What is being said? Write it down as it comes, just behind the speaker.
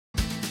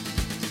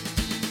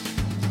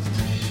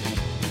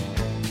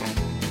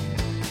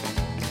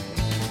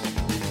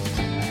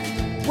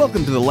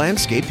Welcome to The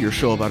Landscape, your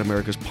show about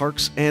America's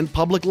parks and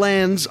public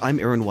lands. I'm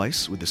Aaron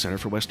Weiss with the Center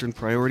for Western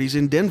Priorities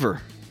in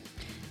Denver.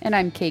 And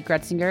I'm Kate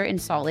Gretzinger in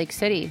Salt Lake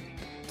City.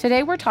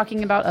 Today we're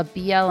talking about a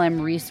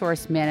BLM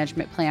resource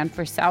management plan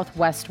for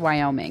southwest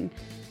Wyoming.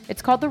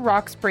 It's called the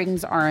Rock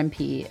Springs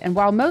RMP, and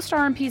while most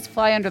RMPs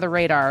fly under the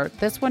radar,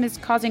 this one is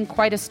causing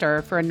quite a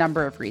stir for a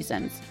number of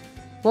reasons.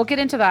 We'll get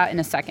into that in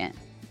a second.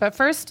 But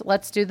first,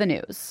 let's do the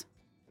news.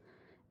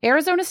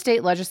 Arizona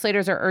state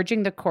legislators are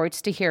urging the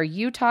courts to hear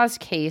Utah's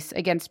case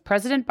against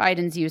President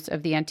Biden's use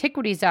of the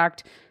Antiquities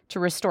Act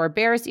to restore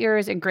Bears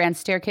Ears and Grand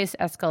Staircase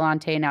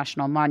Escalante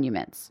national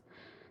monuments.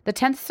 The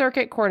 10th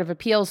Circuit Court of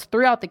Appeals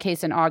threw out the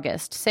case in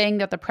August, saying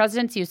that the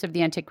president's use of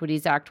the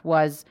Antiquities Act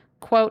was,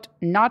 quote,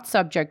 not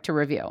subject to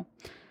review.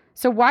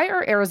 So why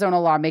are Arizona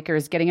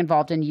lawmakers getting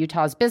involved in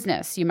Utah's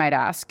business, you might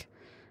ask?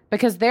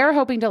 Because they're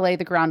hoping to lay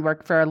the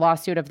groundwork for a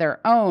lawsuit of their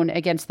own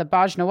against the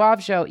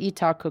Bajnawavjo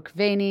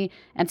Itakukveni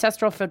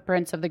ancestral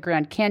footprints of the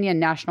Grand Canyon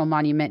National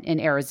Monument in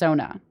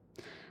Arizona.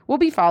 We'll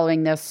be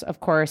following this,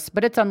 of course,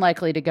 but it's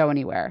unlikely to go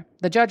anywhere.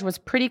 The judge was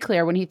pretty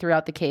clear when he threw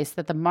out the case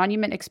that the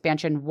monument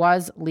expansion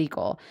was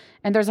legal,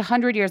 and there's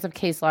 100 years of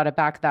case law to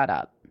back that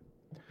up.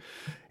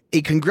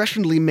 A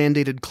congressionally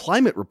mandated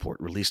climate report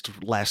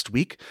released last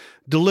week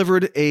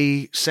delivered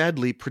a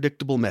sadly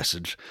predictable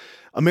message.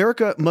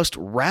 America must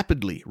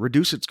rapidly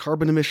reduce its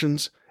carbon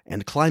emissions,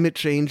 and climate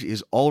change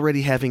is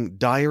already having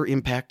dire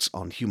impacts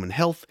on human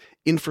health,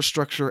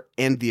 infrastructure,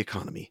 and the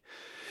economy.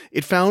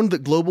 It found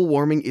that global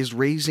warming is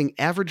raising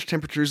average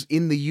temperatures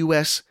in the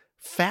U.S.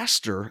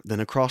 faster than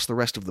across the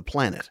rest of the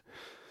planet.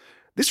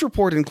 This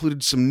report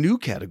included some new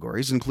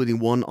categories, including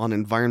one on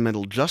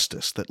environmental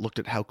justice that looked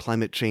at how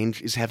climate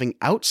change is having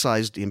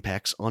outsized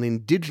impacts on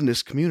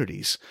indigenous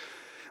communities.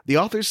 The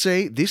authors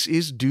say this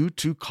is due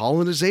to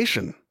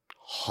colonization,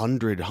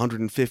 100,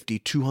 150,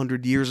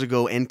 200 years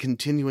ago and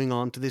continuing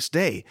on to this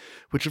day,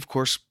 which of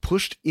course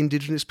pushed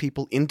indigenous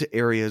people into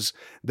areas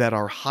that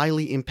are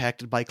highly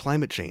impacted by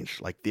climate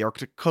change, like the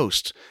Arctic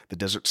coast, the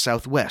desert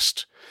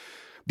Southwest.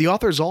 The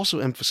authors also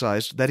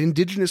emphasized that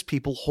indigenous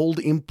people hold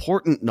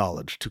important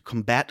knowledge to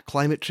combat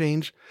climate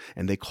change,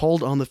 and they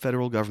called on the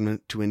federal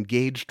government to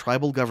engage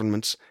tribal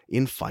governments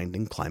in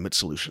finding climate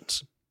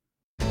solutions.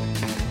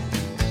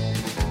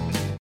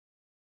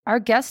 Our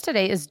guest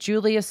today is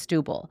Julia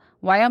Stubel,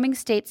 Wyoming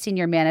State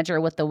Senior Manager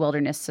with the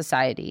Wilderness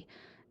Society.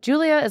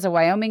 Julia is a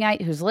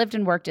Wyomingite who's lived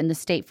and worked in the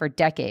state for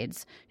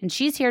decades, and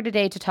she's here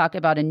today to talk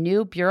about a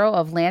new Bureau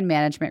of Land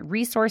Management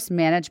Resource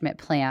Management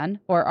Plan,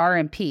 or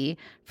RMP,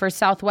 for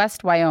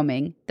southwest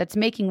Wyoming that's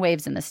making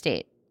waves in the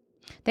state.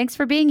 Thanks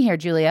for being here,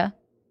 Julia.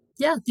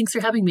 Yeah, thanks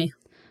for having me.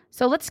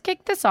 So let's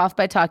kick this off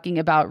by talking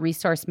about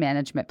resource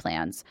management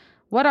plans.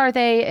 What are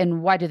they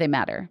and why do they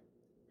matter?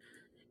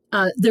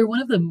 They're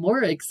one of the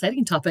more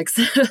exciting topics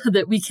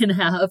that we can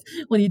have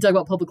when you talk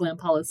about public land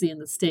policy in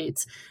the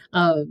state.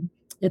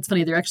 It's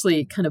funny, they're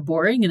actually kind of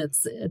boring and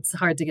it's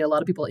hard to get a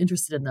lot of people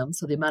interested in them.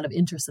 So the amount of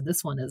interest in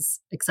this one is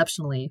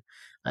exceptionally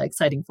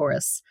exciting for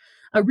us.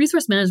 A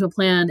resource management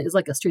plan is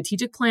like a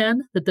strategic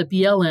plan that the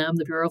BLM,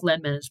 the Bureau of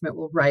Land Management,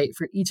 will write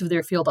for each of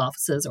their field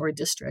offices or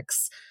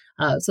districts.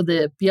 So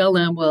the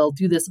BLM will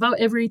do this about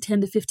every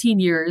 10 to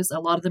 15 years. A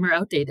lot of them are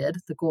outdated.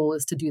 The goal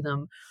is to do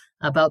them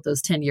about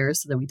those 10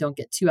 years so that we don't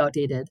get too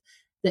outdated.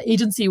 The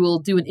agency will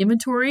do an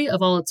inventory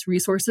of all its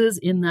resources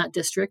in that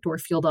district or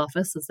field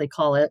office, as they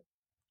call it,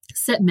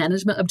 set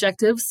management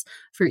objectives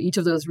for each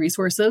of those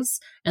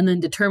resources, and then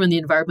determine the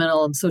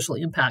environmental and social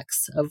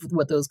impacts of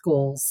what those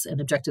goals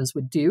and objectives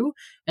would do.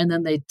 And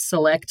then they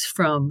select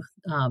from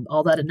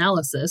all that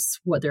analysis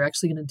what they're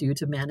actually going to do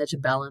to manage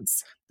and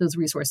balance those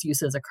resource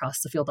uses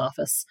across the field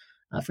office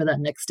for that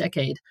next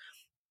decade.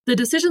 The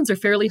decisions are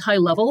fairly high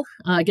level.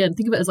 Again,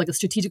 think of it as like a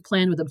strategic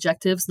plan with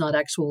objectives, not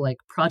actual like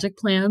project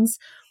plans.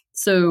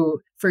 So,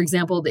 for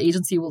example, the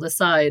agency will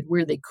decide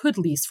where they could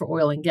lease for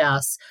oil and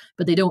gas,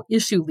 but they don't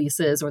issue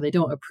leases or they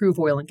don't approve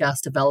oil and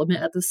gas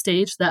development at this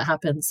stage. That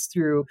happens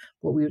through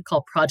what we would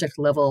call project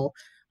level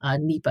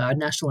NEPA,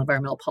 National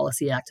Environmental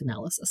Policy Act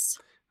analysis.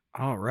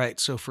 All right.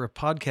 So for a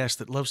podcast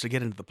that loves to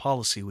get into the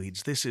policy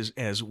weeds, this is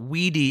as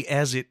weedy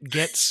as it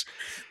gets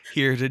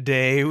here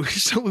today.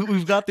 So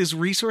we've got this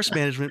resource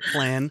management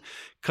plan,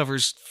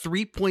 covers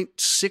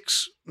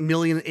 3.6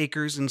 million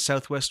acres in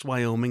southwest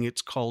Wyoming.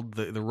 It's called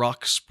the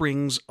Rock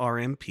Springs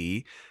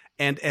RMP.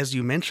 And as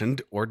you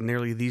mentioned,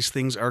 ordinarily these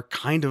things are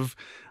kind of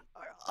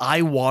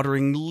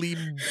eye-wateringly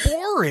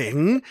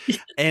boring,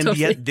 and Totally.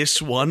 Yet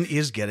this one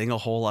is getting a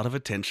whole lot of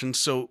attention.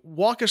 So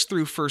walk us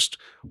through first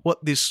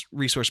what this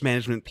resource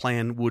management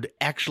plan would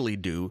actually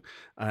do,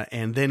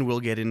 and then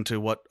we'll get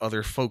into what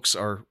other folks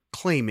are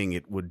claiming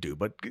it would do.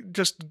 But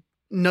just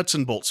nuts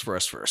and bolts for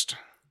us first.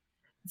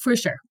 For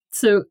sure.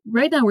 So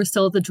right now we're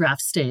still at the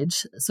draft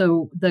stage.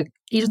 So the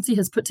agency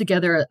has put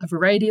together a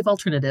variety of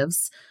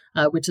alternatives,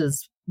 which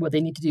is what they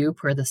need to do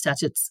per the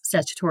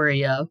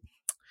statutory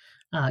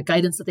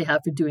guidance that they have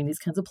for doing these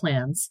kinds of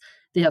plans.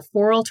 They have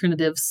 4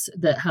 alternatives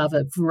that have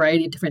a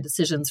variety of different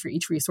decisions for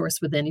each resource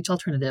within each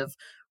alternative.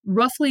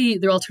 Roughly,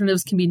 their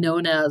alternatives can be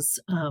known as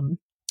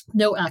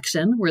no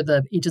action, where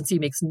the agency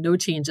makes no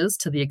changes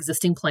to the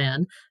existing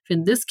plan.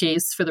 In this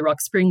case, for the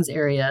Rock Springs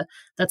area,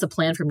 that's a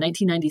plan from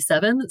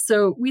 1997.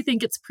 So we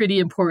think it's pretty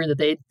important that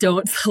they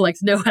don't select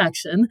no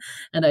action.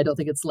 And I don't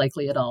think it's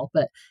likely at all,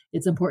 but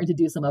it's important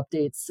to do some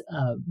updates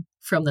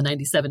from the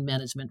 97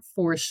 management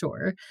for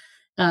sure.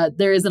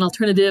 There is an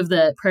alternative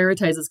that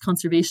prioritizes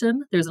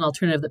conservation. There's an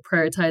alternative that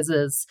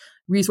prioritizes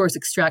resource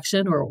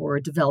extraction or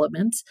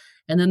development.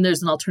 And then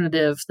there's an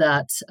alternative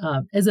that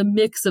is a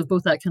mix of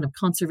both that kind of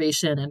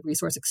conservation and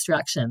resource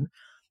extraction.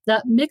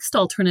 That mixed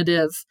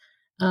alternative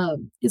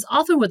is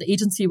often what the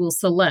agency will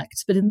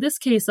select. But in this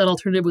case, that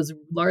alternative was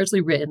largely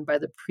written by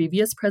the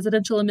previous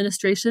presidential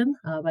administration,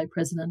 by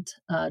President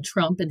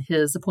Trump and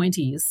his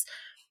appointees.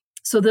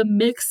 So the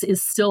mix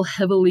is still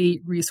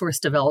heavily resource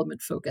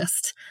development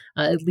focused.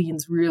 It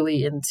leans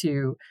really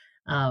into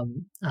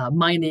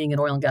mining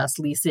and oil and gas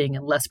leasing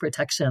and less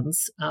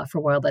protections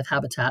for wildlife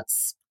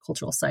habitats,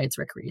 cultural sites,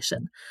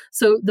 recreation.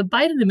 So the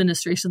Biden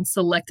administration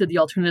selected the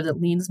alternative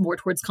that leans more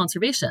towards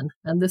conservation.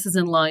 And this is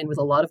in line with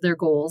a lot of their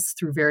goals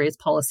through various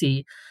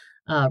policy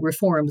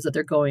reforms that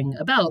they're going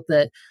about,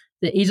 that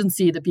the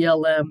agency, the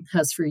BLM,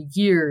 has for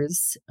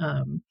years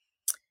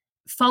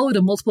followed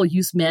a multiple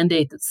use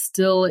mandate that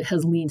still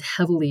has leaned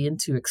heavily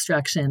into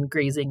extraction,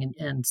 grazing,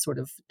 and sort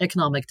of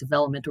economic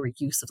development or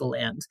use of the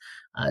land,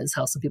 is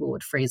how some people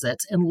would phrase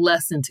it, and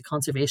less into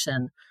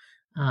conservation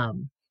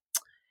and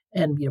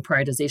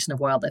prioritization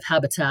of wildlife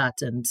habitat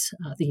and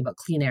thinking about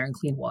clean air and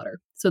clean water.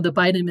 So the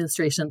Biden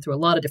administration, through a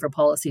lot of different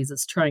policies,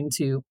 is trying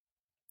to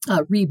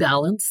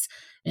rebalance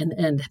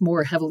and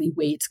more heavily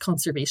weight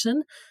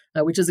conservation,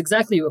 which is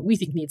exactly what we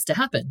think needs to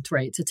happen,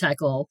 right, to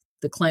tackle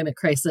the climate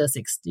crisis,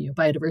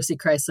 biodiversity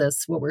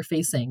crisis, what we're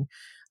facing.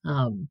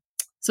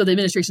 So the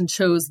administration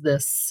chose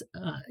this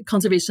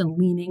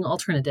conservation-leaning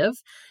alternative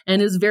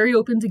and is very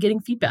open to getting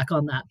feedback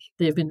on that.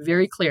 They've been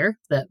very clear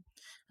that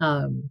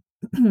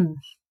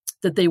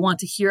that they want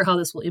to hear how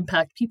this will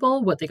impact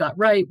people, what they got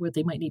right, what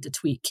they might need to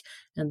tweak.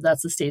 And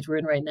that's the stage we're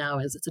in right now.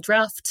 Is it's a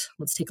draft.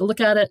 Let's take a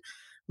look at it.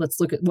 Let's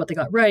look at what they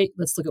got right.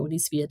 Let's look at what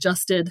needs to be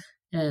adjusted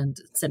and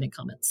send in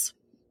comments.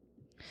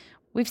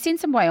 We've seen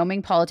some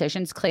Wyoming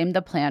politicians claim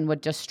the plan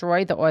would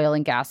destroy the oil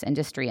and gas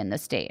industry in the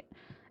state.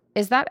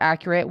 Is that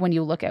accurate when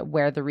you look at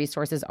where the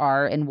resources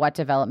are and what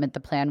development the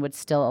plan would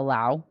still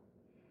allow?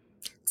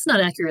 It's not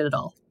accurate at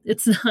all.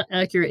 It's not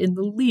accurate in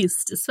the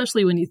least,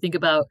 especially when you think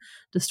about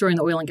destroying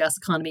the oil and gas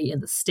economy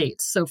in the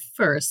state. So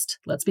first,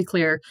 let's be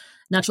clear,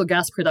 natural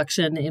gas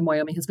production in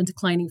Wyoming has been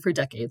declining for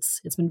decades.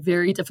 It's been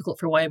very difficult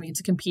for Wyoming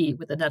to compete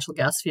with the natural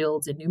gas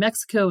fields in New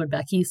Mexico and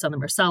back east on the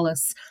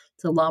Marcellus.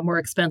 It's a lot more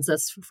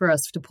expensive for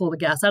us to pull the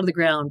gas out of the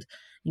ground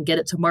and get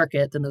it to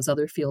market than those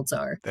other fields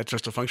are. That's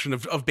just a function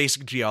of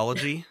basic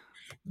geology.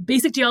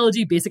 Basic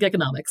geology, basic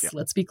economics,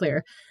 let's be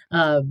clear.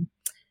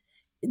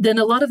 Then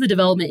a lot of the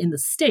development in the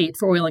state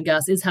for oil and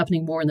gas is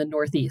happening more in the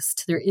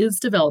Northeast. There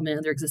is development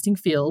in their existing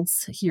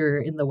fields here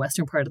in the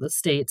western part of the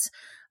state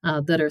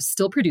that are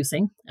still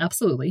producing,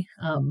 absolutely.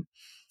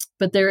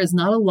 But there is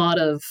not a lot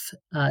of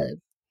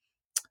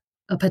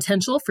a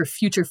potential for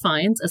future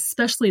finds,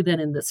 especially then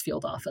in this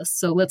field office.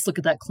 So let's look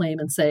at that claim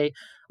and say,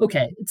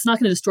 okay, it's not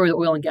going to destroy the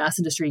oil and gas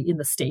industry in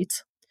the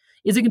state.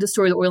 Is it going to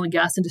destroy the oil and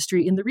gas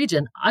industry in the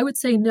region? I would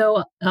say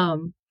no.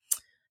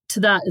 To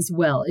that as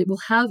well. It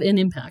will have an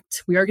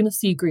impact. We are going to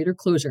see greater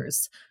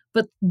closures.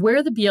 But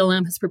where the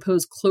BLM has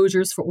proposed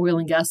closures for oil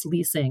and gas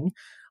leasing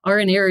are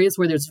in areas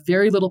where there's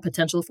very little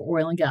potential for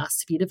oil and gas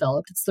to be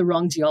developed. It's the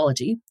wrong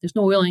geology. There's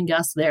no oil and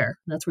gas there.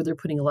 And that's where they're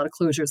putting a lot of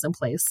closures in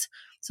place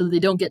so that they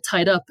don't get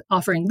tied up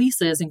offering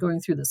leases and going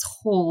through this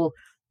whole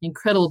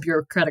incredible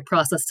bureaucratic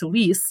process to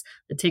lease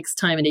that takes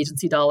time and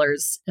agency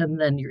dollars.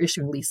 And then you're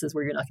issuing leases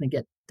where you're not going to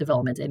get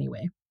development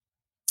anyway.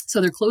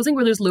 So they're closing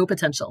where there's low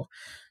potential.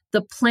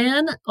 The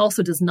plan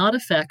also does not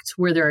affect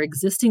where there are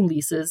existing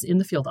leases in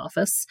the field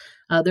office.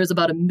 There's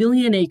about 1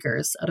 million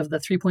acres out of the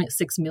 3.6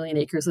 million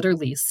acres that are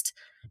leased.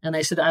 And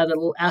I should add a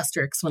little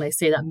asterisk when I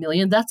say that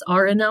million. That's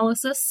our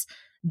analysis.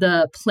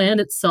 The plan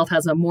itself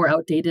has a more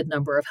outdated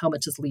number of how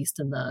much is leased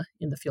in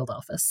the field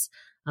office.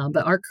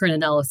 But our current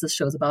analysis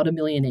shows about 1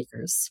 million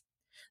acres.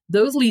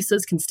 Those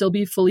leases can still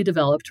be fully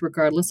developed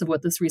regardless of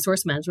what this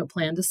resource management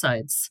plan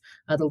decides.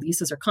 The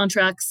leases are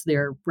contracts.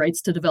 They're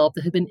rights to develop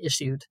that have been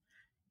issued.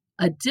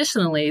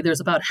 Additionally,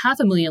 there's about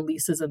 500,000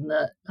 leases in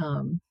the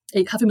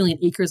 500,000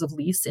 acres of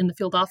lease in the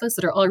field office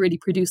that are already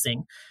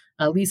producing.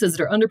 Leases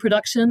that are under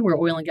production, where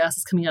oil and gas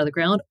is coming out of the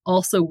ground,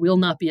 also will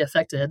not be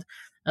affected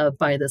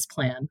by this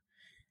plan.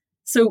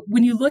 So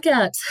when you look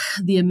at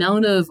the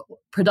amount of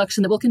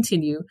production that will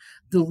continue,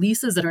 the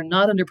leases that are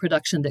not under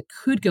production that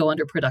could go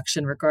under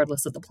production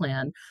regardless of the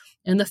plan,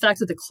 and the fact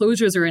that the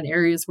closures are in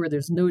areas where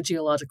there's no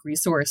geologic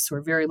resource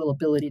or very little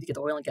ability to get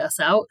the oil and gas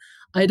out,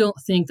 I don't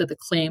think that the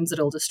claims that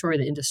it'll destroy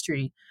the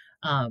industry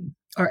are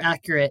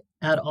accurate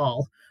at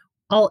all.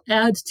 I'll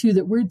add, too,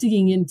 that we're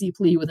digging in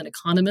deeply with an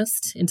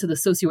economist into the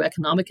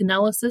socioeconomic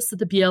analysis that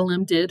the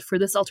BLM did for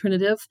this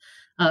alternative,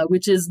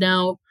 which is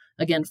now,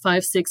 again,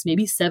 5, 6,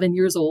 maybe 7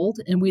 years old,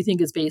 and we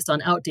think is based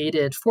on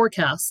outdated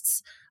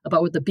forecasts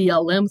about what the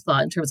BLM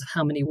thought in terms of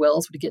how many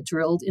wells would get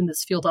drilled in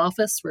this field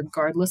office,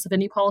 regardless of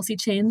any policy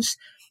change.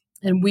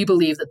 And we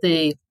believe that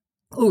they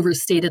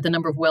overstated the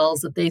number of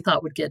wells that they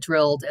thought would get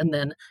drilled and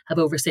then have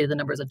overstated the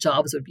numbers of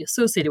jobs that would be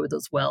associated with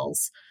those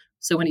wells.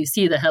 So when you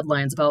see the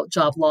headlines about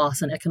job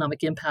loss and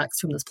economic impacts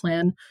from this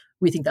plan,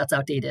 we think that's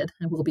outdated,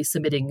 and we'll be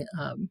submitting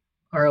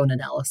our own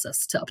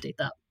analysis to update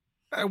that.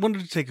 I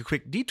wanted to take a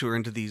quick detour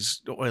into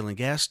these oil and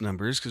gas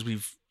numbers because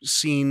we've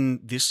seen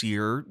this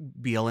year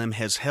BLM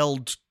has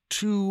held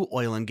 2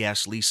 oil and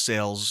gas lease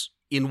sales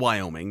in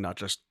Wyoming, not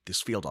just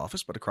this field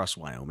office, but across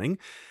Wyoming.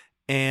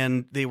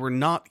 And they were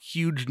not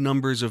huge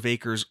numbers of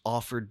acres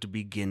offered to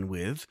begin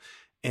with.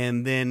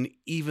 And then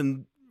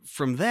even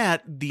from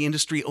that, the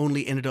industry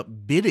only ended up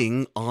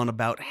bidding on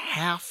about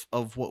half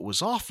of what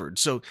was offered.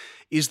 So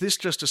is this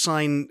just a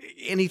sign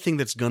anything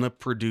that's going to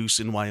produce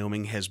in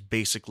Wyoming has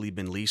basically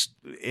been leased?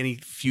 Any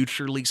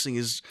future leasing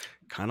is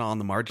kind of on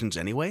the margins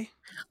anyway?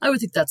 I would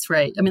think that's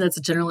right. I mean, that's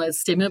a generalized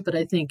statement, but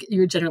I think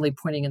you're generally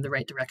pointing in the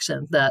right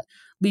direction, that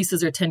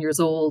leases are 10 years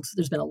old.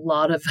 There's been a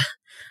lot of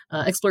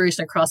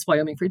exploration across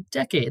Wyoming for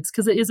decades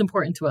because it is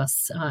important to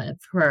us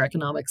for our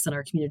economics and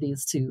our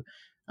communities to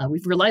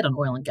we've relied on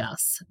oil and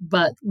gas,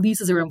 but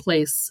leases are in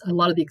place. A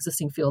lot of the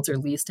existing fields are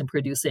leased and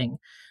producing.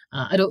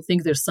 I don't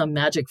think there's some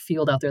magic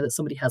field out there that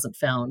somebody hasn't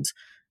found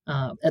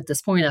at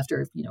this point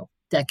after,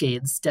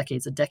 decades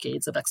and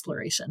decades of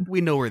exploration.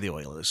 We know where the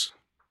oil is.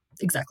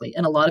 Exactly.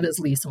 And a lot of it's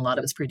leased and a lot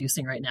of it's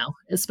producing right now,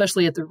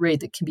 especially at the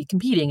rate that can be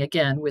competing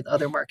again with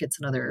other markets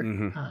and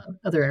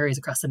other areas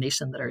across the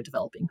nation that are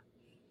developing.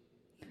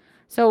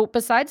 So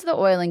besides the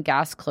oil and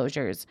gas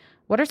closures,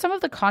 what are some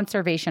of the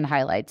conservation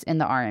highlights in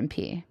the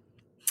RMP?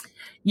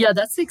 Yeah,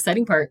 that's the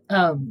exciting part.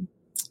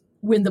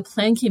 When the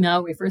plan came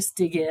out, we first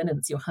dig in and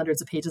it's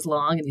hundreds of pages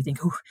long and you think,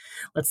 oh,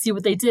 let's see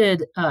what they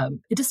did.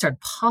 It just started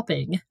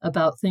popping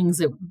about things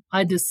that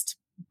I just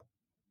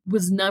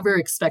was never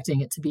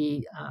expecting it to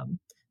be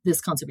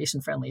this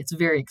conservation friendly. It's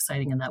very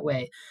exciting in that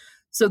way.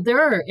 So there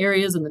are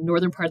areas in the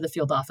northern part of the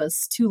field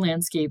office, 2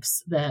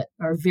 landscapes that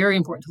are very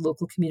important to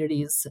local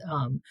communities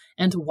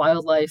and to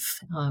wildlife.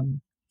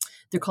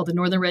 They're called the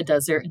Northern Red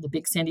Desert and the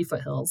Big Sandy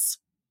Foothills.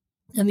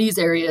 And these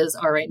areas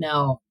are right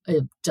now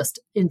just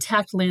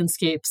intact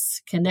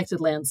landscapes,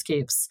 connected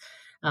landscapes,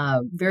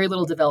 very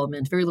little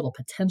development, very little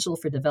potential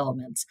for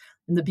development.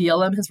 And the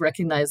BLM has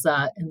recognized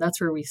that, and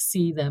that's where we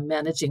see them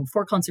managing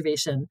for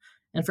conservation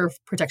and for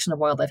protection of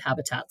wildlife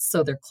habitats.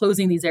 So they're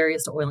closing these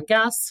areas to oil and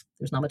gas.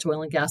 There's not much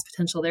oil and gas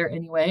potential there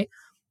anyway.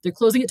 They're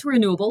closing it to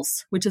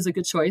renewables, which is a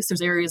good choice.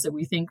 There's areas that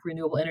we think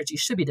renewable energy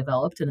should be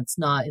developed, and it's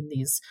not in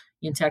these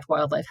intact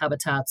wildlife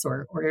habitats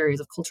or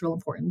areas of cultural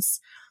importance.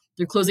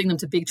 They're closing them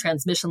to big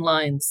transmission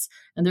lines,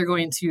 and they're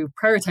going to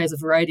prioritize a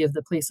variety of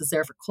the places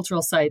there for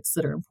cultural sites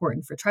that are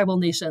important for tribal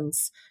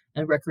nations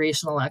and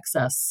recreational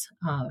access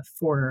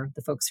for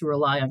the folks who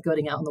rely on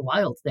going out in the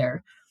wild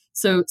there.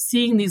 So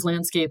seeing these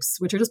landscapes,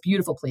 which are just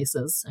beautiful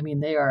places, I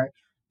mean, they are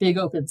big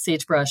open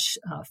sagebrush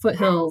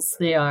foothills,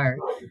 they are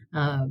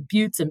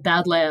buttes and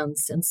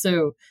badlands. And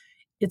so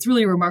it's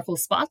really remarkable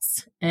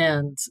spots,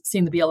 and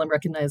seeing the BLM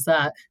recognize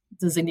that,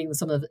 designating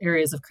some of the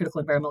areas of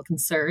critical environmental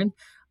concern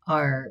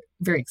are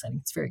very exciting.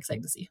 It's very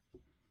exciting to see.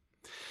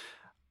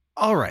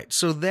 All right,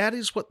 so that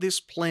is what this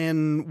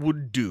plan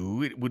would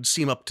do. It would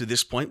seem up to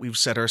this point we've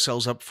set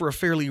ourselves up for a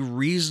fairly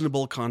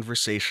reasonable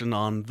conversation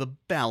on the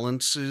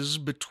balances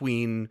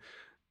between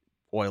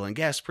oil and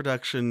gas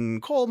production,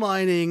 coal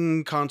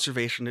mining,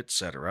 conservation,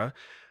 etc.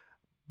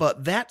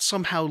 But that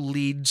somehow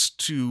leads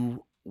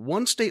to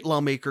one state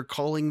lawmaker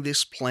calling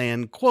this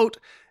plan, quote,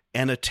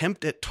 an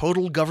attempt at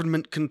total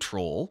government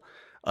control.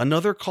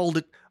 Another called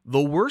it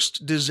the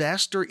worst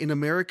disaster in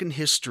American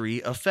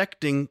history,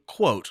 affecting,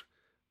 quote,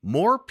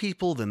 more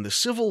people than the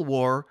Civil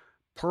War,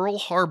 Pearl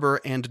Harbor,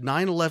 and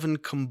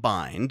 9/11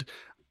 combined.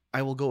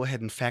 I will go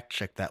ahead and fact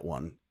check that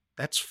one.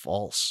 That's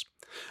false.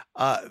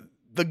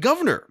 The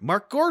governor,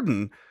 Mark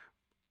Gordon,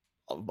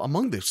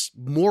 among the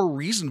more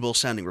reasonable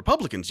sounding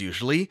Republicans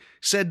usually,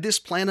 said this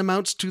plan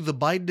amounts to the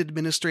Biden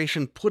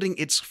administration putting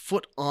its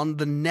foot on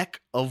the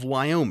neck of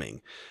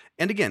Wyoming.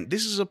 And again,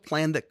 this is a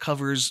plan that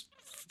covers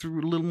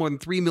through a little more than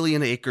 3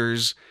 million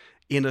acres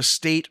in a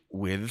state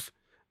with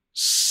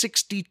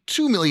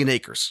 62 million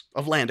acres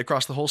of land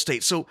across the whole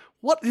state. So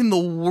what in the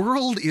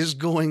world is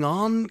going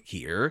on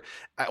here?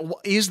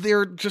 Is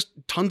there just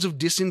tons of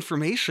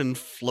disinformation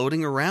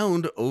floating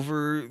around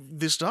over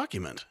this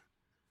document?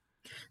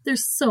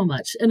 There's so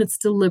much, and it's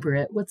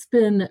deliberate. What's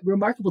been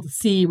remarkable to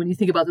see when you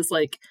think about this,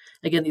 like,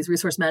 again, these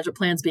resource management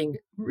plans being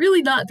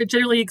really not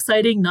generally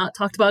exciting, not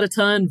talked about a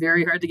ton,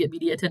 very hard to get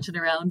media attention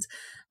around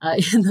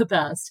in the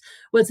past.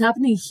 What's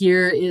happening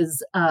here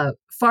is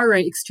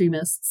far-right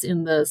extremists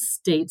in the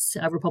state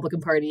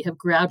Republican Party have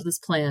grabbed this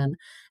plan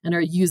and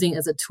are using it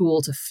as a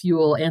tool to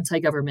fuel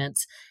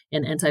anti-government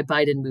and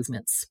anti-Biden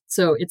movements.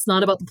 So it's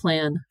not about the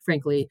plan,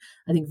 frankly.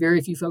 I think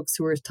very few folks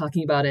who are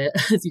talking about it,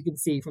 as you can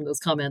see from those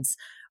comments,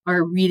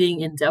 are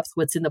reading in depth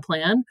what's in the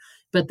plan,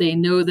 but they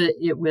know that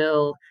it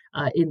will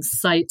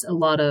incite a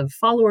lot of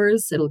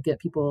followers. It'll get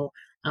people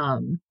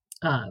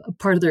a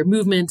part of their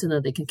movement, and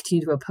that they can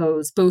continue to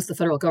oppose both the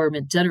federal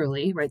government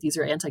generally, right? These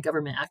are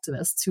anti-government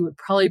activists who would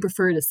probably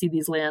prefer to see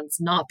these lands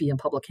not be in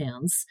public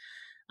hands,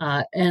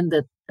 and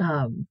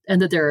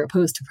that they're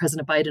opposed to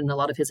President Biden and a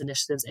lot of his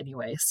initiatives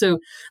anyway. So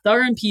the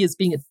RMP is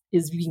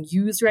being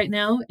used right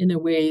now in a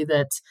way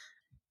that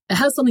it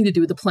has something to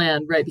do with the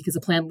plan, right? Because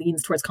the plan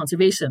leans towards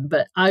conservation.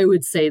 But I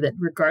would say that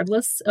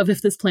regardless of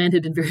if this plan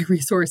had been very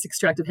resource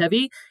extractive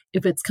heavy,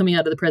 if it's coming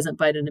out of the President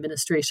Biden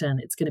administration,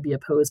 it's going to be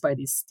opposed by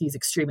these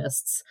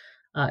extremists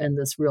and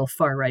this real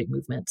far right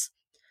movement.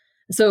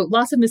 So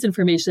lots of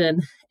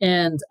misinformation.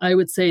 And I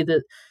would say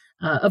that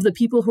of the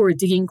people who are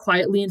digging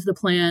quietly into the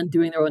plan,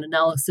 doing their own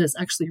analysis,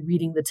 actually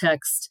reading the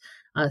text,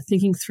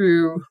 thinking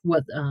through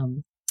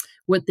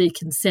what they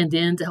can send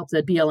in to help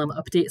the BLM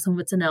update some of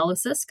its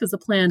analysis, because the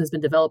plan has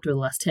been developed over the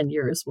last 10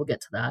 years. We'll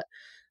get to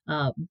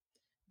that.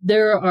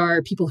 There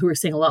are people who are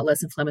saying a lot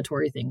less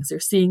inflammatory things.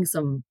 They're seeing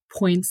some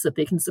points that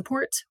they can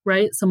support,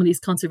 right? Some of these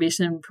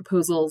conservation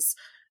proposals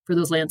for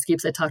those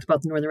landscapes I talked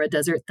about, the Northern Red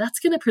Desert, that's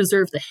going to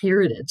preserve the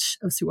heritage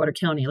of Sweetwater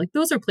County. Like,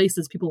 those are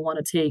places people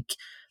want to take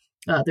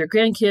their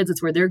grandkids.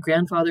 It's where their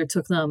grandfather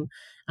took them.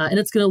 And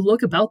it's going to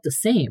look about the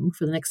same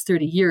for the next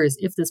 30 years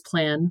if this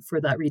plan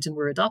for that region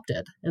were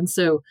adopted. And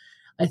so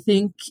I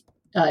think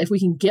if we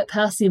can get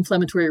past the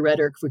inflammatory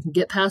rhetoric, if we can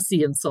get past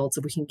the insults,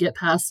 if we can get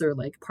past their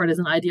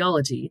partisan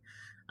ideology,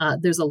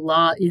 there's a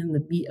lot in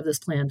the meat of this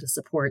plan to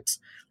support,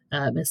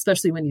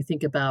 especially when you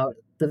think about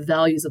the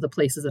values of the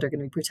places that are going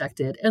to be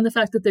protected and the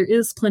fact that there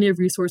is plenty of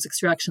resource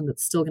extraction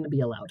that's still going to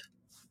be allowed.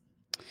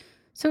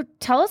 So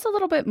tell us a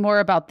little bit more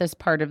about this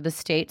part of the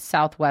state,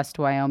 Southwest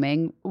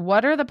Wyoming.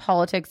 What are the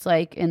politics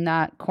like in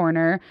that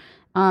corner?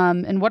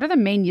 And what are the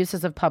main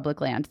uses of public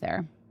land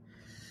there?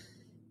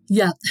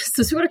 Yeah,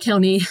 so Sweetwater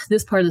County,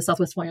 this part of the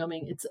Southwest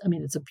Wyoming,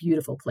 it's a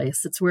beautiful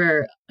place. It's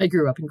where I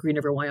grew up in Green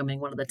River, Wyoming,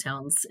 one of the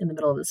towns in the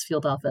middle of this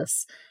field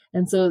office.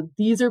 And so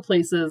these are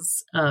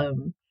places,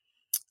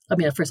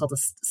 first I'll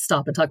just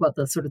stop and talk about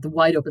the sort of the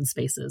wide open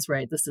spaces,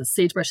 right? This is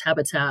sagebrush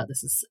habitat.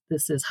 This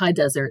is high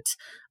desert.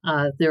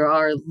 There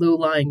are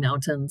low-lying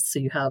mountains, so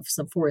you have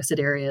some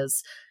forested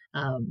areas.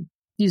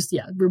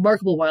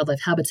 Remarkable wildlife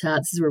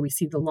habitat. This is where we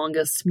see the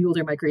longest mule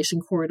deer migration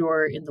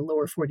corridor in the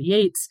lower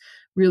 48.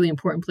 Really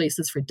important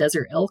places for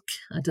desert elk,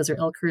 a desert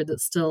elk herd that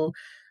still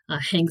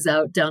hangs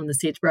out down in the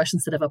sagebrush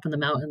instead of up in the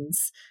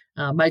mountains,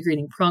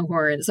 migrating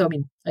pronghorn. So,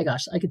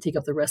 I could take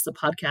up the rest of the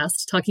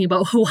podcast talking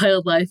about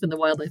wildlife and the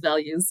wildlife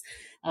values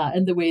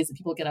and the ways that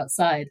people get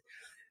outside.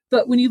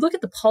 But when you look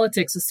at the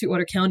politics of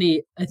Sweetwater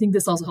County, I think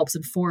this also helps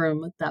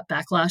inform that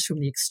backlash from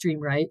the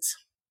extreme right.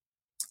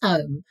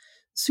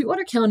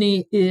 Sweetwater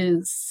County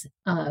is,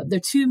 there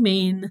are two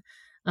main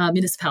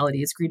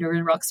municipalities, Green River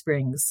and Rock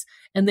Springs,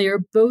 and they are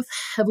both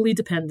heavily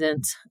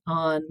dependent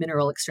on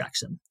mineral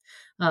extraction,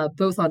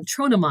 both on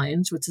trona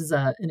mines, which is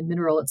a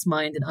mineral that's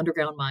mined in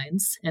underground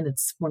mines, and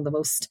it's one of the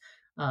most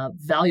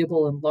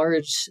valuable and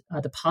large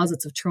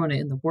deposits of trona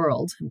in the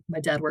world. My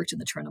dad worked in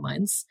the trona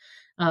mines.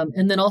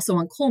 And then also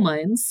on coal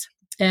mines,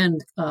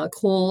 and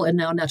coal and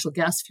now natural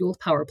gas fueled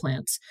power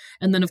plants.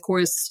 And then, of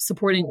course,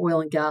 supporting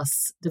oil and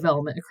gas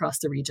development across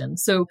the region.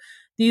 So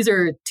these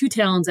are two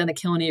towns and a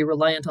county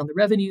reliant on the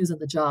revenues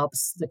and the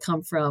jobs that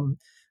come from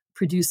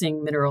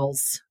producing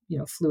minerals,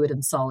 fluid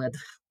and solid.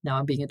 Now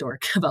I'm being a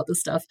dork about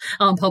this stuff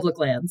on public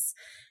lands.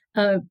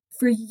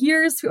 For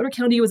years, Sweetwater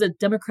County was a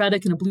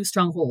Democratic and a blue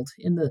stronghold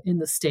in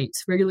the state.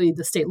 Regularly,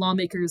 the state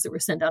lawmakers that were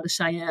sent down to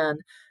Cheyenne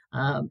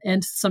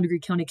and to some degree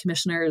county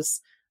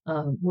commissioners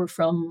were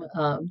from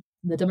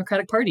the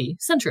Democratic Party,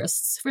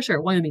 centrists for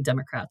sure, Wyoming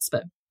Democrats,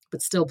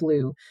 but still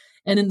blue.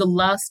 And in the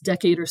last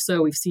decade or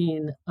so, we've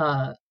seen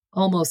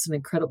almost an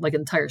incredible,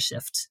 entire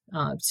shift.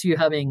 So you're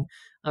having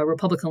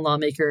Republican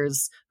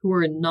lawmakers who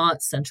are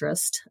not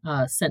centrist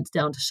sent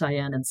down to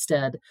Cheyenne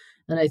instead.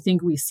 And I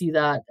think we see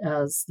that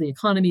as the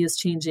economy is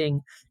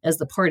changing, as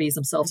the parties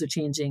themselves are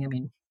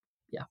changing.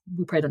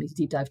 We probably don't need to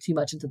deep dive too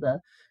much into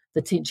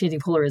the changing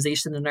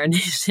polarization in our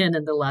nation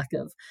and the lack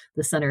of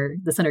the center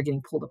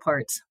getting pulled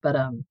apart. But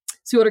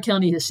Sweetwater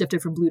County has shifted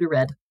from blue to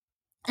red,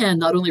 and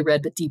not only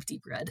red, but deep,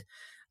 deep red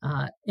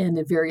in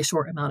a very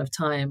short amount of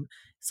time.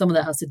 Some of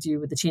that has to do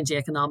with the changing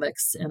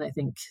economics. And I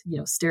think,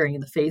 staring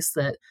in the face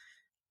that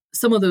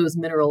some of those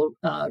mineral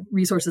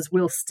resources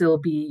will still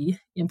be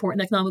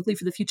important economically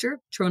for the future.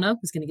 Trona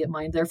is going to get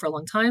mined there for a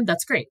long time.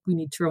 That's great. We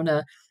need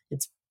Trona.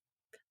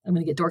 I'm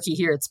going to get dorky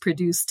here. It's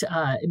produced,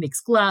 it makes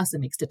glass,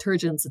 it makes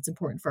detergents. It's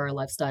important for our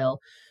lifestyle.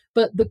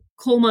 But the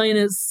coal mine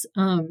is,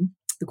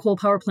 the coal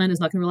power plant is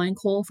not going to rely on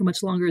coal for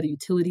much longer. The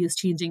utility is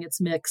changing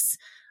its mix.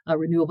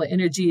 Renewable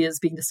energy is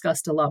being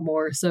discussed a lot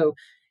more. So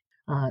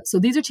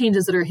these are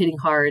changes that are hitting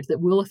hard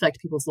that will affect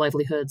people's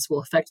livelihoods,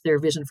 will affect their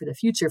vision for the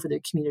future for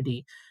their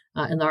community.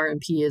 And the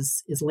RMP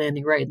is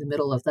landing right in the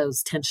middle of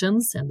those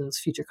tensions and those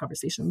future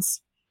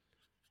conversations.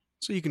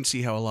 So you can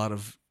see how a lot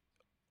of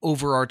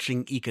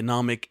overarching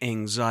economic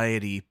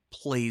anxiety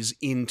plays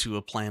into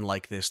a plan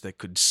like this that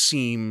could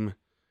seem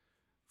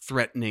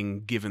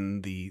threatening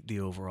given the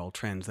overall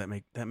trends.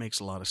 That makes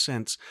a lot of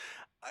sense.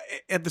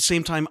 At the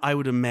same time, I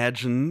would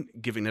imagine,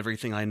 given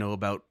everything I know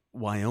about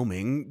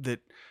Wyoming, that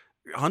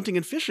hunting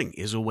and fishing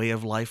is a way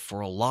of life for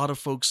a lot of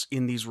folks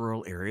in these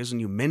rural areas.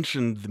 And you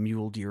mentioned the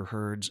mule deer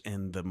herds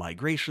and the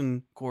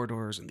migration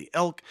corridors and the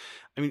elk.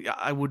 I mean,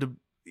 I would have.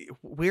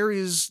 Where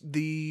is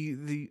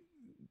the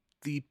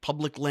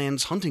public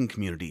lands hunting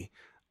community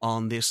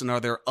on this, and are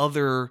there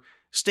other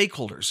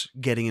stakeholders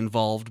getting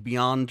involved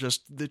beyond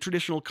just the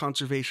traditional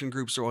conservation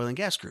groups or oil and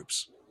gas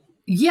groups?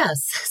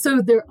 Yes.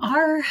 So there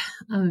are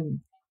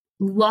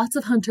lots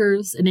of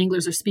hunters and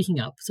anglers are speaking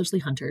up, especially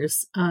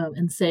hunters,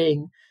 and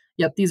saying,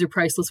 yep, these are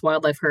priceless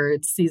wildlife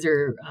herds. These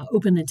are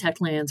open,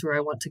 intact lands where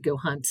I want to go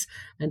hunt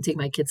and take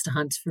my kids to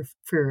hunt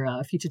for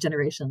future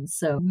generations.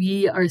 So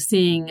we are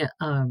seeing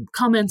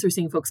comments, we're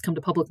seeing folks come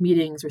to public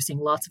meetings, we're seeing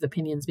lots of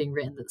opinions being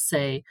written that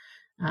say,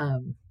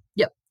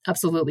 yep,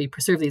 absolutely,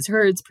 preserve these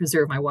herds,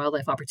 preserve my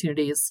wildlife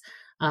opportunities.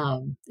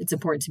 It's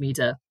important to me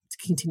to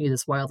continue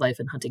this wildlife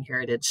and hunting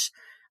heritage.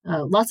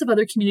 Lots of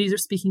other communities are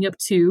speaking up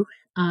too.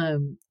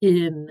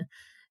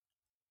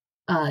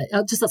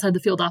 Just outside the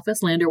field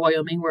office, Lander,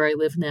 Wyoming, where I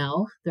live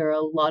now, there are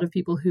a lot of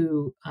people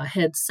who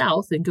head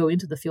south and go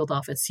into the field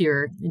office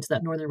here, into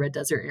that northern Red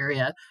Desert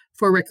area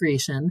for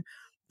recreation.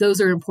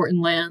 Those are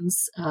important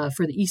lands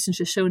for the Eastern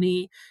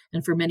Shoshone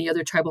and for many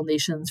other tribal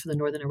nations for the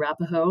Northern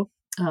Arapaho.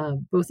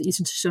 Both the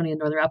Eastern Shoshone and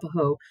Northern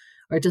Arapaho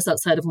are just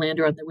outside of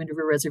Lander on the Wind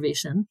River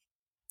Reservation.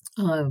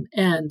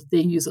 And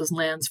they use those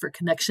lands for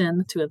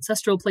connection to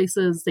ancestral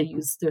places. They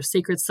use their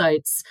sacred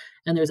sites,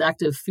 and there's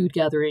active food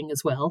gathering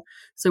as well.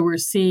 So we're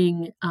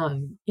seeing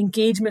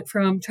engagement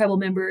from tribal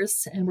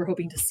members, and we're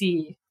hoping to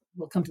see,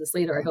 we'll come to this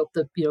later, I hope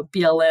that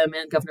BLM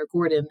and Governor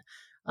Gordon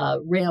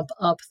ramp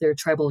up their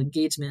tribal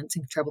engagement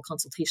and tribal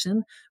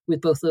consultation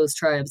with both those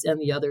tribes and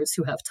the others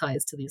who have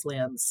ties to these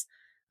lands.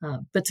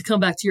 But to come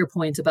back to your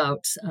point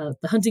about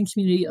the hunting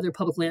community, other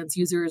public lands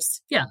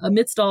users,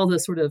 amidst all the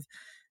sort of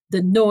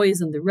the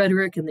noise and the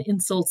rhetoric and the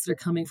insults that are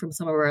coming from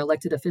some of our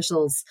elected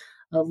officials,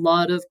 a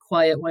lot of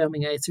quiet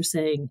Wyomingites are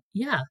saying,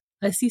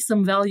 I see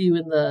some value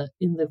in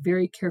the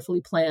very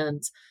carefully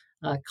planned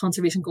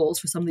conservation goals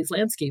for some of these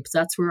landscapes.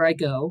 That's where I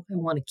go. I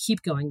want to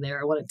keep going there.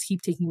 I want to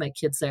keep taking my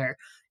kids there.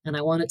 And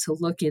I want it to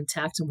look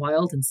intact and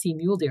wild and see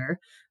mule deer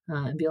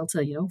and be able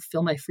to,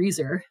 fill my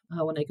freezer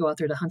when I go out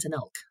there to hunt an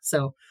elk.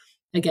 So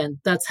again,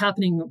 that's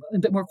happening a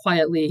bit more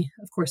quietly.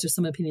 Of course, there's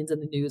some opinions in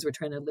the news. We're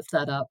trying to lift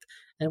that up,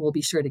 and we'll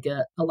be sure to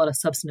get a lot of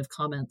substantive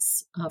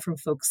comments from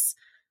folks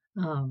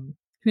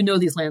who know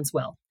these lands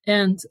well.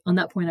 And on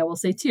that point, I will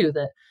say, too,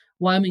 that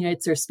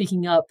Wyomingites are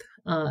speaking up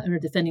and are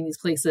defending these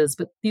places,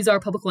 but these are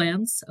public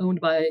lands owned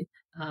by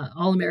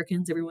all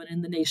Americans, everyone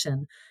in the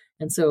nation.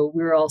 And so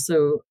we're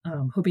also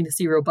hoping to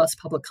see robust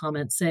public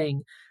comment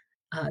telling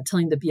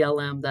the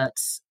BLM that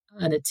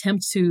an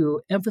attempt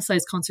to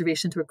emphasize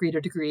conservation to a greater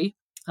degree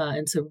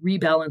and to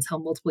rebalance how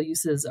multiple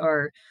uses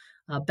are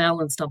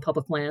balanced on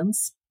public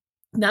lands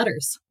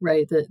matters,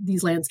 right? That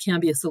these lands can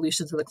be a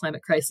solution to the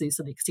climate crisis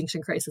and the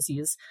extinction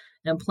crises,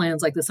 and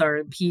plans like this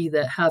RMP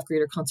that have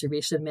greater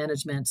conservation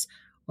management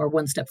are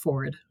one step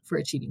forward for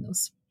achieving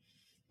those.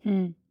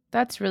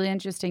 That's really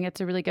interesting. It's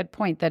a really good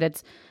point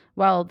that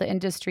while the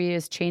industry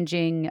is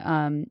changing,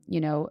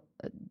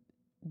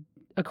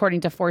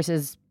 according to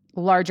forces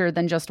larger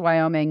than just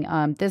Wyoming,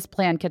 this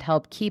plan could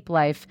help keep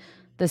life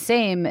the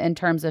same in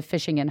terms of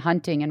fishing and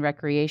hunting and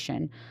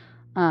recreation.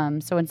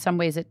 So in some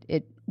ways,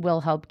 it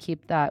will help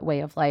keep that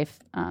way of life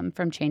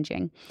from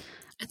changing.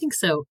 I think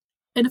so.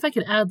 And if I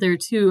could add there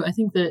too, I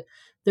think that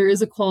there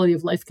is a quality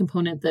of life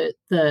component that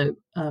the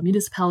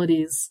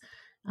municipalities,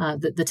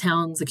 the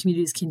towns, the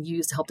communities can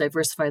use to help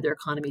diversify their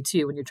economy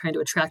too. When you're trying to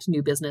attract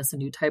new business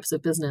and new types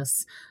of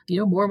business,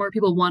 more and more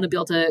people want to be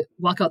able to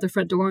walk out their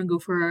front door and go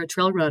for a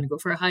trail run, go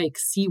for a hike,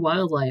 see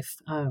wildlife.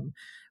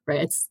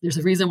 Right. There's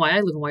a reason why I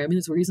live in Wyoming.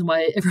 There's a reason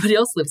why everybody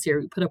else lives here.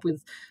 We put up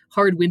with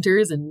hard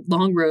winters and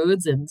long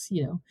roads, and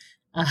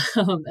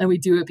and we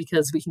do it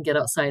because we can get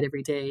outside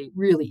every day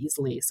really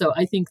easily. So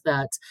I think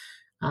that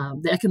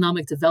the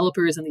economic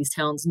developers in these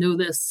towns know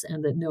this,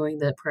 and that knowing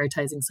that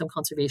prioritizing some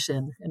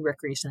conservation and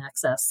recreation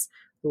access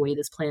the way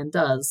this plan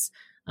does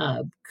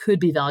could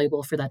be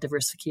valuable for that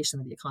diversification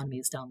of the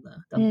economies down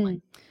the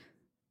line.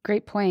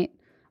 Great point.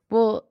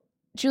 Well,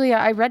 Julia,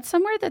 I read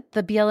somewhere that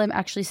the BLM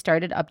actually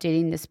started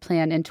updating this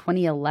plan in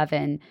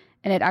 2011,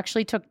 and it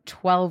actually took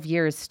 12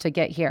 years to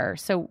get here.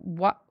 So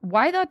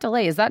why that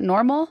delay? Is that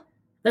normal?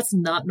 That's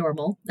not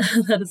normal.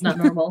 That is not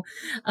normal.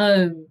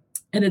 And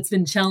it's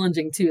been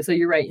challenging too. So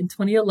you're right. In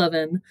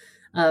 2011,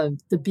 the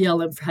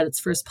BLM sought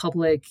its first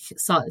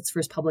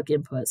public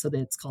input. So that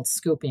it's called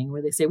scoping,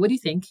 where they say, what do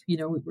you think? We're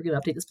going to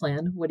update this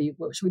plan. What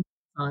should we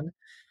do on?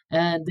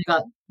 And they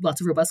got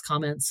lots of robust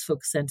comments.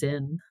 Folks sent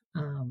in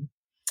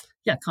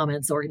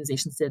comments,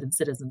 organizations did and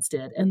citizens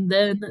did. And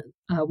then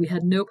we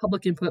had no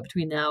public input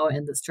between now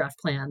and this draft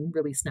plan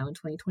released now in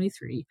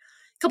 2023.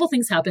 A couple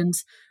things happened.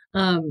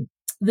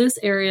 This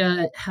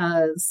area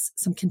has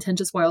some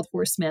contentious wild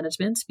horse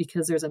management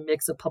because there's a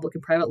mix of public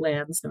and private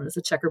lands known as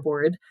a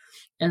checkerboard.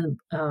 And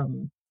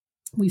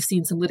we've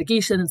seen some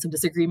litigation and some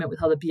disagreement with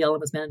how the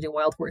BLM is managing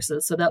wild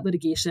horses. So that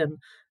litigation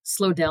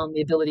slowed down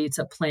the ability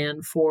to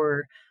plan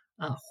for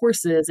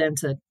horses and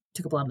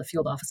took up a lot of the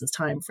field office's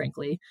time,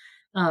 frankly.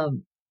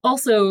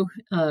 Also,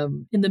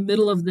 in the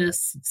middle of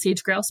this,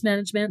 sage grouse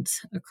management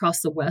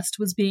across the West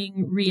was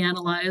being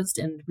reanalyzed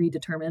and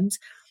redetermined.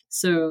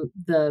 So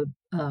the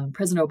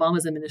President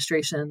Obama's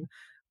administration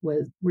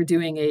were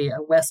doing a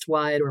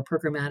West-wide or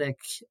programmatic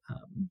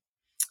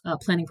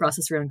planning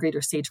process around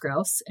greater sage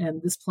grouse,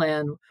 and this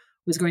plan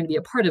was going to be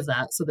a part of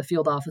that. So the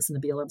field office and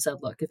the BLM said,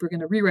 look, if we're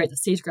going to rewrite the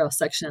sage grouse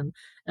section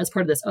as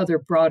part of this other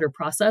broader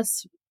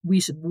process, we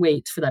should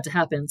wait for that to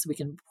happen so we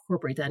can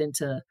incorporate that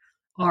into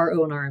our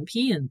own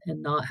RMP and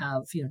not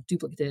have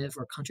duplicative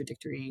or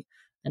contradictory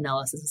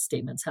analysis and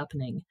statements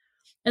happening.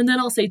 And then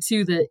I'll say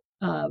too that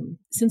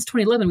since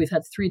 2011, we've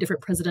had 3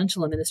 different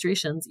presidential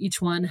administrations. Each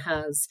one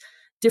has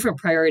different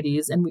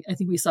priorities, and I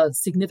think we saw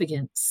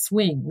significant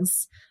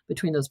swings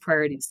between those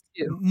priorities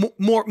too.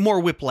 More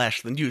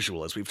whiplash than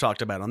usual, as we've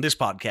talked about on this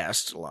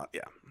podcast a lot.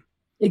 Yeah.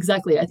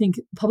 Exactly. I think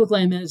public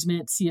land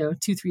management,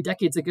 2-3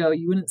 decades ago,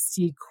 you wouldn't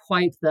see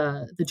quite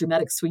the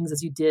dramatic swings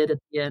as you did at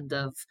the end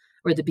of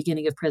or the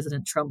beginning of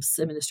President Trump's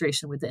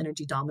administration with the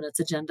energy dominance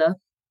agenda.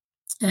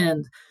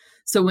 And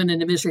so when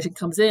an administration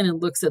comes in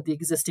and looks at the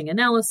existing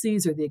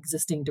analyses or the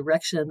existing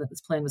direction that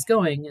this plan was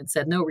going and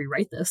said, no,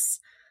 rewrite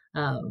this,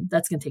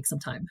 that's going to take some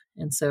time.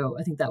 And so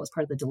I think that was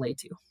part of the delay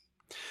too.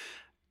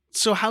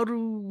 So how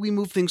do we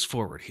move things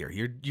forward here?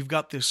 You've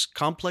got this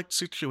complex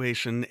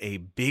situation, a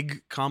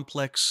big,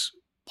 complex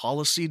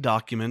policy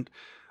document,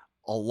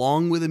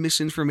 along with a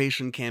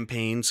misinformation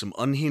campaign, some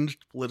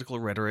unhinged political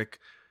rhetoric.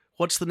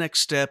 What's the next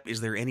step?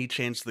 Is there any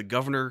chance the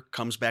governor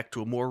comes back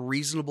to a more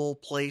reasonable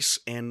place?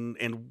 And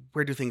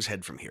where do things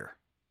head from here?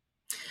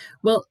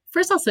 Well,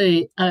 first I'll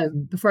say,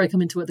 before I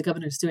come into what the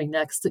governor's doing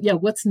next,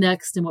 what's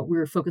next and what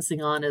we're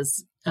focusing on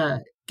is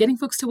getting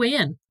folks to weigh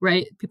in,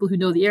 right? People who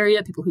know the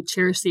area, people who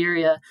cherish the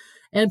area,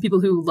 and people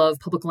who love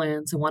public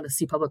lands and want to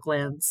see public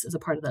lands as a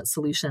part of that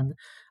solution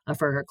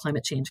for our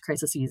climate change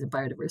crises and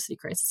biodiversity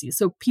crises.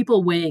 So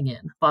people weighing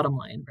in, bottom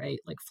line, right?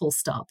 Like full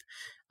stop.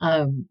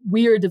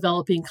 We are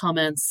developing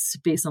comments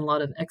based on a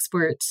lot of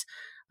expert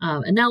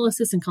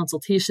analysis and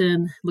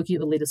consultation, looking at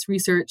the latest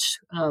research,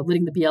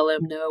 letting the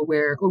BLM know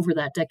where over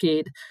that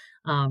decade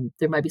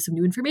there might be some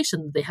new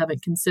information that they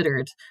haven't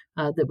considered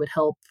that would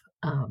help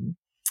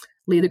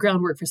lay the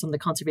groundwork for some of the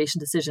conservation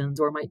decisions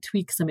or might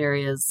tweak some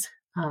areas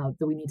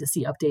that we need to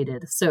see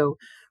updated. So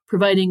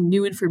providing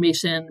new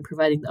information,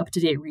 providing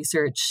up-to-date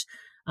research,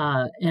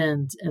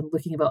 and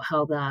looking about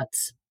how that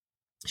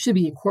should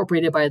be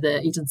incorporated by the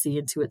agency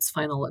into its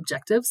final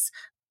objectives.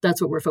 That's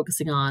what we're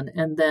focusing on.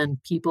 And then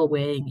people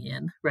weighing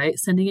in, right?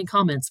 Sending in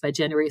comments by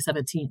January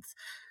 17th.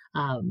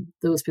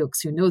 Those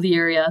folks who know the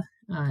area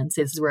and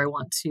say, this is where I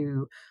want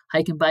to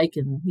hike and bike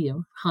and,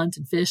 hunt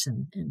and fish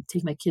and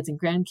take my kids and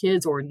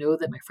grandkids, or know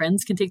that my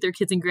friends can take their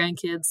kids and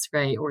grandkids,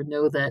 right? Or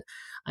know that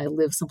I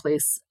live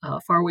someplace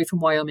far away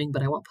from Wyoming,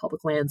 but I want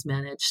public lands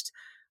managed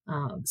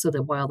so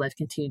that wildlife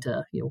continue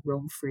to,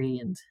 roam free,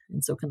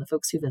 and so can the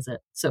folks who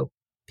visit. So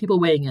people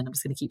weighing in, I'm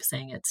just going to keep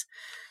saying it.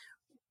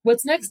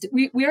 What's next?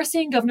 We are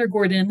seeing Governor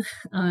Gordon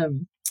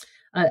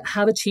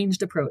have a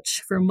changed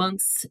approach. For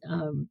months,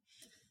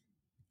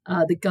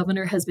 the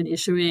governor has been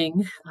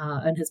issuing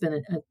and has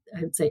been,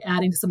 I would say,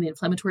 adding to some of the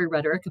inflammatory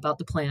rhetoric about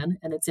the plan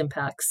and its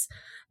impacts.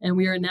 And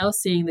we are now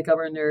seeing the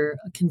governor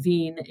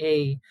convene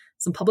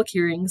some public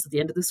hearings at the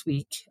end of this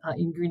week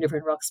in Green River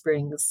and Rock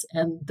Springs.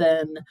 And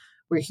then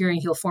we're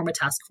hearing he'll form a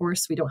task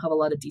force. We don't have a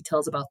lot of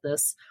details about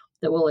this,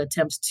 that will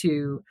attempt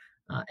to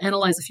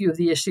analyze a few of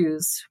the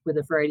issues with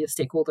a variety of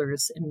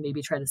stakeholders and maybe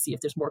try to see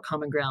if there's more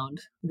common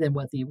ground than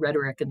what the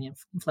rhetoric and the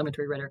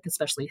inflammatory rhetoric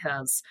especially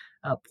has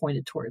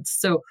pointed towards.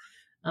 So,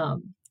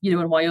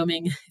 in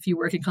Wyoming, if you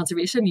work in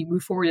conservation, you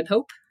move forward in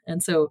hope.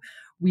 And so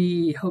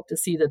we hope to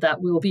see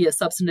that will be a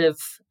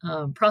substantive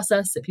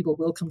process, that people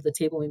will come to the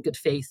table in good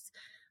faith.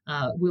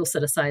 We'll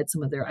set aside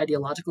some of their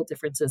ideological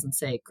differences and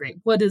say, great,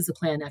 what does the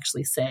plan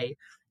actually say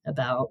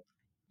about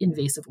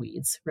invasive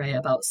weeds, right?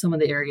 About some of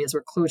the areas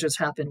where closures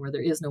happen where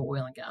there is no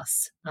oil and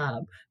gas.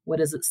 What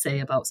does it say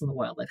about some of the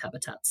wildlife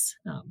habitats?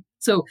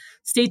 So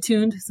stay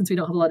tuned, since we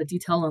don't have a lot of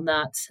detail on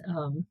that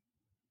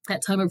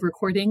at time of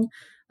recording.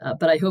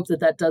 But I hope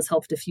that does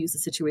help diffuse the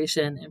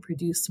situation and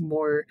produce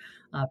more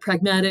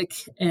pragmatic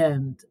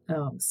and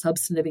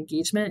substantive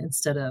engagement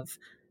instead of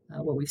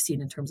what we've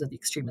seen in terms of the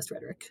extremist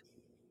rhetoric.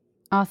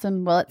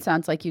 Awesome. Well, it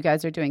sounds like you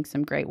guys are doing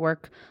some great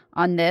work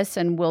on this,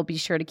 and we'll be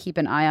sure to keep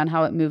an eye on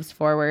how it moves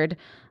forward.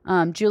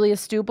 Julia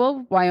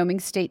Stubel,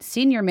 Wyoming State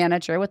Senior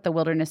Manager with the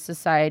Wilderness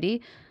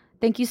Society,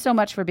 thank you so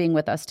much for being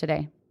with us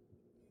today.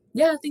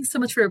 Yeah, thanks so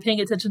much for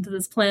paying attention to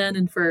this plan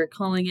and for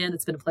calling in.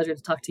 It's been a pleasure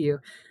to talk to you.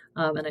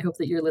 And I hope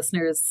that your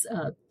listeners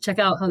check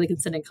out how they can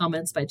send in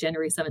comments by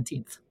January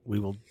 17th. We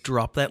will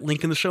drop that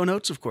link in the show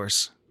notes, of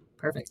course.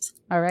 Perfect.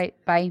 All right.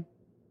 Bye.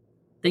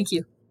 Thank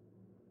you.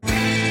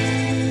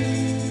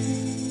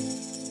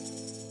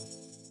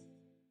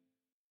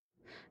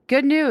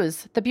 Good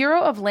news. The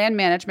Bureau of Land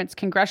Management's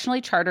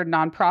congressionally chartered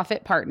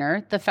nonprofit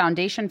partner, the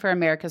Foundation for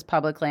America's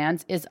Public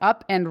Lands, is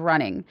up and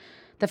running.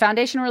 The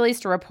foundation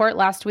released a report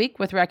last week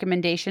with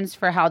recommendations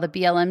for how the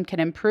BLM can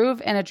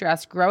improve and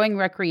address growing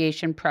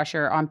recreation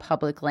pressure on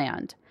public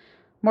land.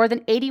 More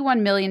than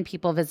 81 million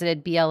people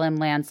visited BLM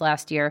lands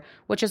last year,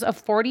 which is a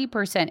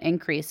 40%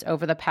 increase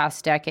over the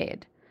past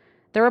decade.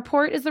 The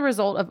report is the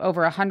result of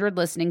over 100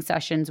 listening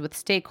sessions with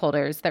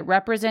stakeholders that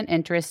represent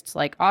interests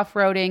like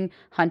off-roading,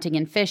 hunting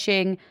and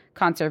fishing,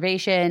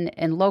 conservation,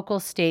 and local,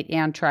 state,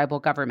 and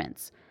tribal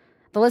governments.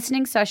 The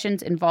listening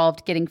sessions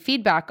involved getting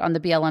feedback on the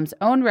BLM's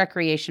own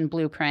recreation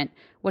blueprint,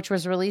 which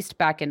was released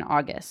back in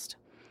August.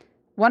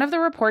 One of the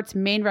report's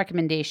main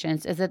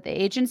recommendations is that the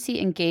agency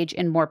engage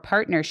in more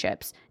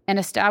partnerships and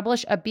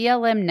establish a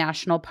BLM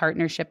National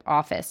Partnership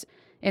Office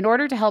in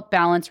order to help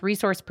balance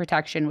resource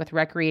protection with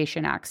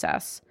recreation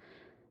access.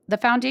 The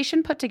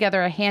foundation put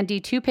together a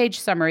handy 2-page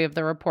summary of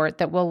the report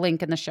that we'll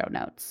link in the show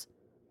notes.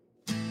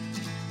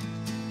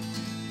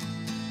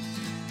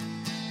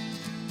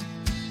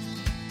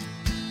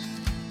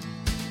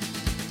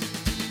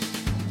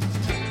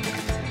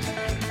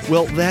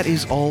 Well, that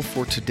is all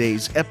for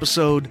today's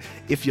episode.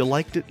 If you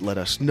liked it, let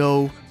us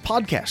know.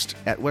 Podcast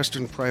at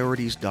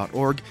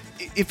westernpriorities.org.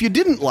 If you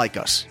didn't like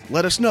us,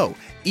 let us know.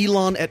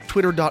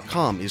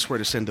 Elon@twitter.com is where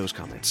to send those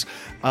comments.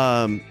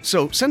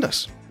 So send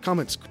us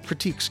comments,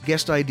 critiques,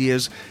 guest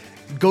ideas.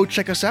 Go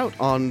check us out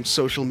on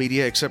social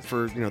media, except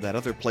for, that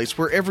other place.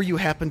 Wherever you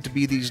happen to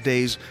be these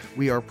days,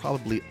 we are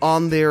probably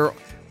on there.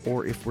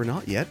 Or if we're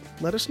not yet,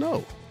 let us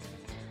know.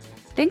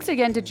 Thanks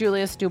again to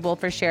Julia Stubel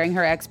for sharing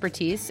her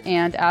expertise.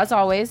 And as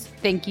always,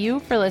 thank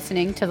you for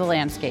listening to The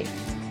Landscape.